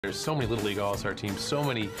There's so many Little League All-Star teams, so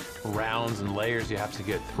many rounds and layers you have to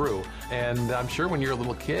get through. And I'm sure when you're a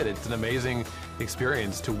little kid, it's an amazing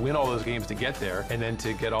experience to win all those games to get there and then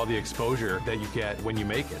to get all the exposure that you get when you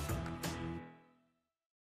make it.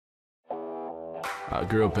 I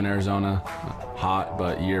grew up in Arizona, hot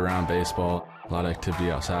but year-round baseball, a lot of activity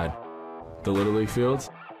outside. The Little League fields,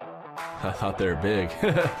 I thought they were big.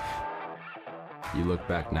 You look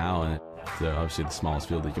back now and it's obviously the smallest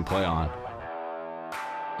field you can play on.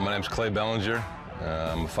 My name's Clay Bellinger.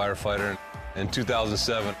 I'm a firefighter. In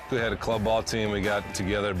 2007, we had a club ball team. We got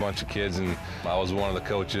together a bunch of kids, and I was one of the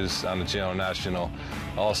coaches on the Chandler National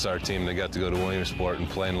All-Star team that got to go to Williamsport and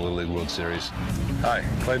play in the Little League World Series. Hi,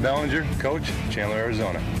 Clay Bellinger, coach, Chandler,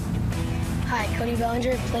 Arizona. Hi, Cody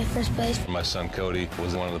Bellinger, play first base. My son Cody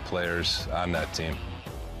was one of the players on that team.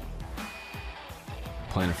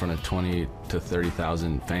 Playing in front of 20 to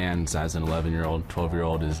 30,000 fans as an 11-year-old,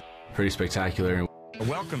 12-year-old is pretty spectacular.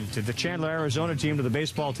 Welcome to the Chandler, Arizona team to the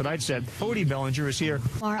Baseball Tonight set. Cody Bellinger is here.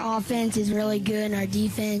 Our offense is really good, and our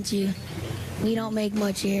defense, we don't make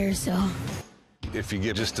much errors, so. If you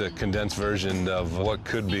get just a condensed version of what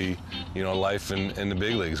could be, life in the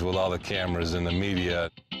big leagues with all the cameras and the media.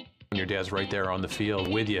 Your dad's right there on the field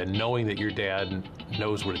with you, knowing that your dad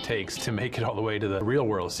knows what it takes to make it all the way to the real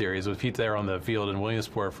World Series. With Pete there on the field in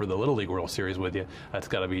Williamsport for the Little League World Series with you, that's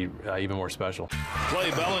got to be even more special. Clay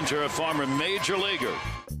Bellinger, a former major leaguer.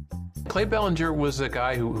 Clay Bellinger was a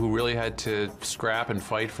guy who really had to scrap and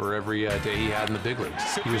fight for every day he had in the big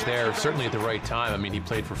leagues. He was there certainly at the right time. I mean, he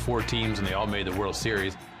played for 4 teams and they all made the World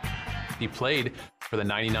Series. He played for the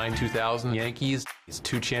 99-2000 Yankees, his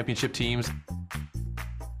 2 championship teams.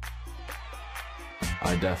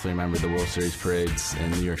 I definitely remember the World Series parades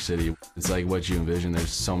in New York City. It's like what you envision. There's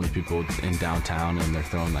so many people in downtown and they're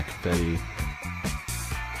throwing like confetti.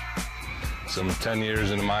 Some 10 years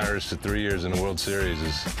in the minors to 3 years in the World Series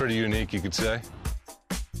is pretty unique, you could say.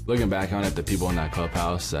 Looking back on it, the people in that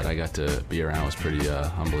clubhouse that I got to be around was pretty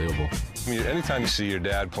unbelievable. I mean, anytime you see your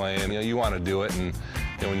dad playing, you want to do it, and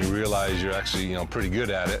when you realize you're actually, pretty good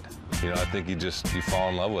at it, I think you fall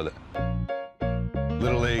in love with it.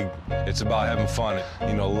 Little League, it's about having fun,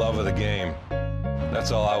 love of the game. That's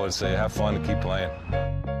all I would say. Have fun and keep playing.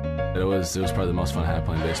 It was probably the most fun I had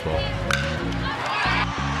playing baseball.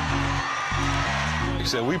 Like I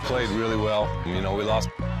said, we played really well. We lost.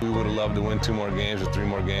 We would have loved to win 2 more games or 3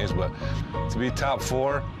 more games, but to be top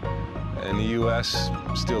 4 in the U.S.,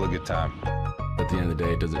 still a good time. At the end of the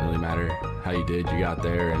day, it doesn't really matter how you did. You got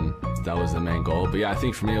there, and that was the main goal. But yeah, I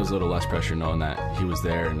think for me it was a little less pressure knowing that he was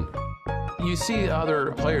there. And you see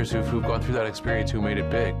other players who've gone through that experience who made it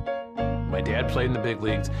big. My dad played in the big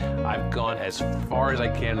leagues. I've gone as far as I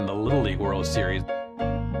can in the Little League World Series.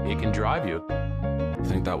 It can drive you. I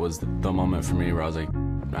think that was the moment for me where I was like,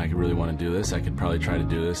 I really want to do this. I could probably try to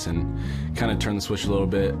do this and kind of turn the switch a little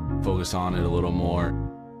bit, focus on it a little more.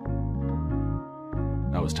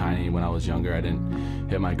 I was tiny when I was younger. I didn't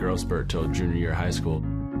hit my growth spurt till junior year of high school.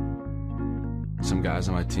 Some guys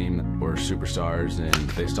on my team were superstars and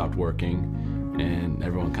they stopped working and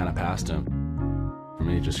everyone kind of passed them. For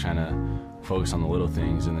me, just kind of focus on the little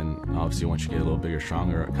things, and then obviously once you get a little bigger,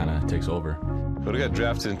 stronger, it kind of takes over. But I got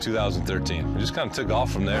drafted in 2013. I just kind of took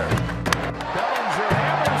off from there. Bellinger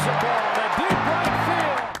hammers the ball to deep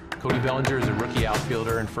right field. Cody Bellinger is a rookie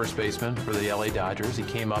outfielder and first baseman for the LA Dodgers. He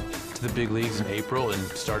came up to the big leagues in April and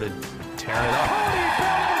started tearing it up. Cody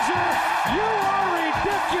Bellinger, you are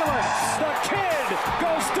ridiculous. The kid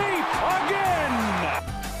goes deep again.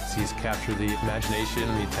 He's captured the imagination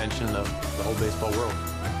and the attention of the whole baseball world.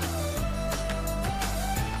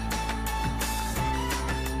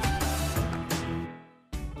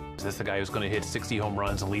 Is this the guy who's going to hit 60 home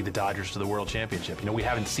runs and lead the Dodgers to the World Championship? We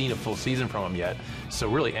haven't seen a full season from him yet, so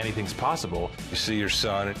really anything's possible. You see your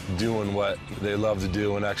son doing what they love to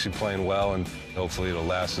do and actually playing well, and hopefully it'll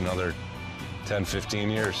last another 10,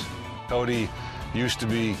 15 years. Cody used to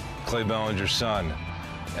be Clay Bellinger's son,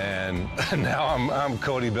 and now I'm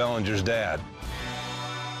Cody Bellinger's dad.